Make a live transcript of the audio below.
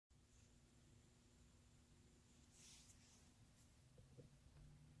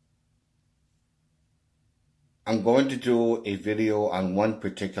I'm going to do a video on one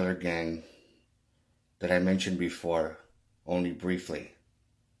particular gang that I mentioned before, only briefly.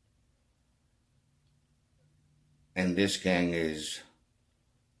 And this gang is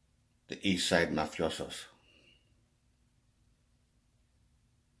the Eastside Mafiosos.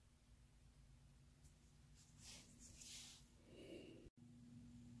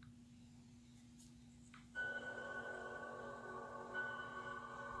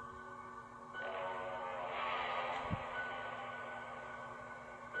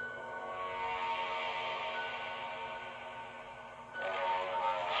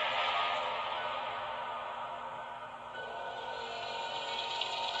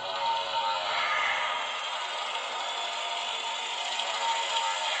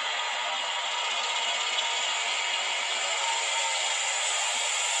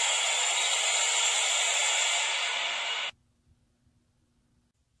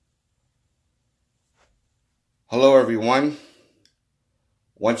 Hello everyone.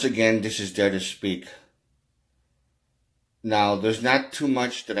 Once again, this is Dare to Speak. Now, there's not too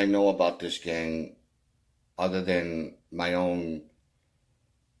much that I know about this gang other than my own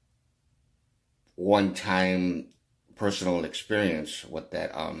one-time personal experience with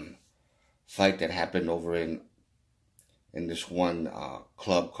that fight that happened over in this one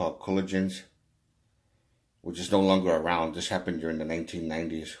club called Cooligan's, which is no longer around. This happened during the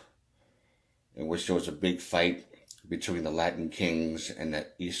 1990s, in which there was a big fight between the Latin Kings and the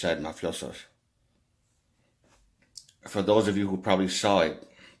Eastside Mafiosos. For those of you who probably saw it,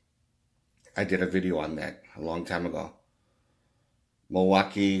 I did a video on that a long time ago.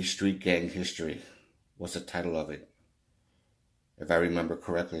 Milwaukee Street Gang History was the title of it, if I remember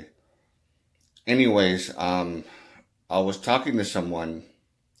correctly. Anyways, I was talking to someone.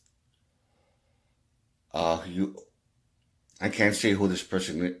 I can't say who this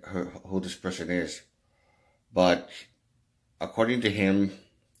person is, but according to him,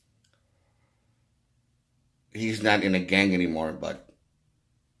 he's not in a gang anymore. But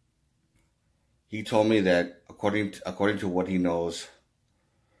he told me that according to what he knows,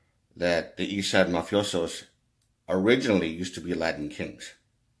 that the Eastside Mafiosos originally used to be Latin Kings.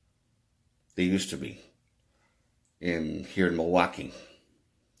 They used to be here in Milwaukee.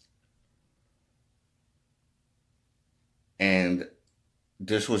 And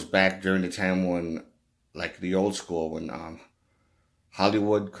this was back during the time when, like the old school, when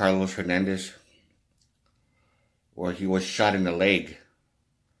Hollywood, Carlos Hernandez, where he was shot in the leg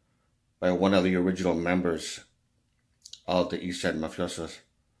by one of the original members of the Eastside Mafiosos.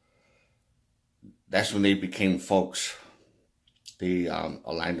 That's when they became folks. They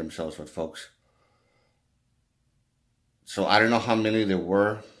aligned themselves with folks. So I don't know how many there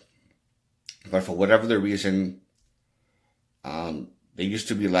were, but for whatever the reason, they used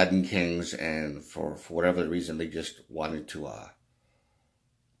to be Latin Kings, and for whatever reason, they just wanted to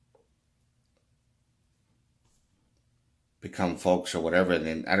become folks or whatever. And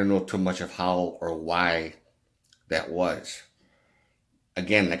then I don't know too much of how or why that was.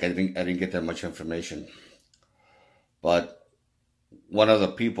 Again, like I didn't get that much information. But one of the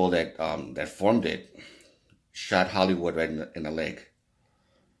people that that formed it shot Hollywood right in the leg,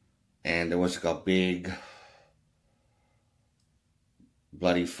 and there was like a big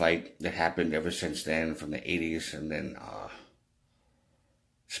bloody fight that happened ever since then, from the 80s, and then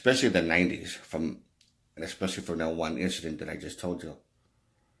especially the 90s, and especially from that one incident that I just told you.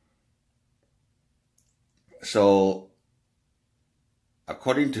 So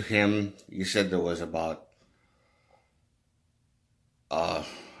according to him, he said there was about a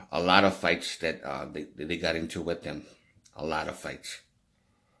lot of fights that they got into with them. A lot of fights.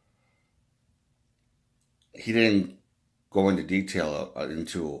 He didn't go into detail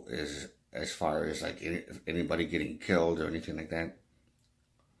into as far as like anybody getting killed or anything like that.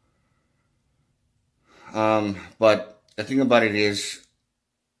 But the thing about it is,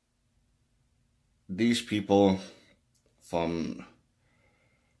 these people, from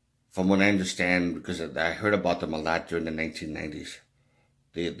what I understand, because I heard about them a lot during the 1990s,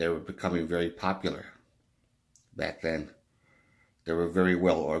 they were becoming very popular back then. They were very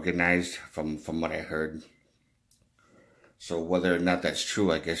well organized from what I heard. So whether or not that's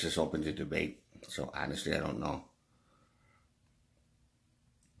true, I guess it's open to debate. So honestly, I don't know.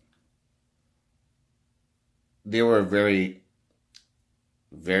 They were very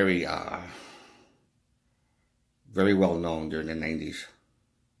well known during the 90s.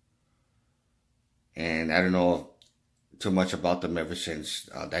 And I don't know too much about them ever since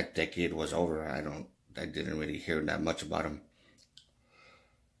that decade was over. I didn't really hear that much about them.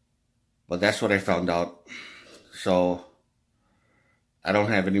 But that's what I found out. So I don't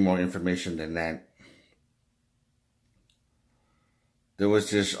have any more information than that. There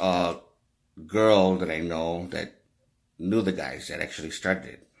was this girl that I know that knew the guys that actually started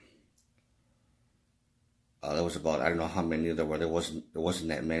it. There was about, I don't know how many there were. There wasn't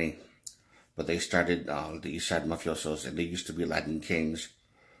that many, but they started the Eastside Mafiosos, and they used to be Latin kings,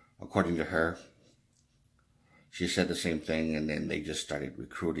 according to her. She said the same thing, and then they just started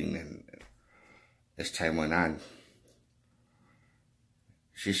recruiting, and as time went on,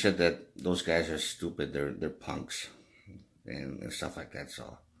 she said that those guys are stupid. They're punks, and stuff like that.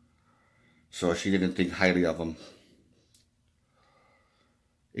 So she didn't think highly of them.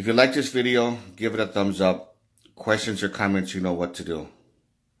 If you like this video, give it a thumbs up. Questions or comments, you know what to do.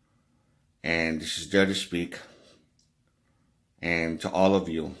 And this is Dare to Speak. And to all of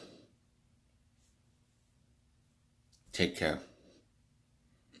you, take care.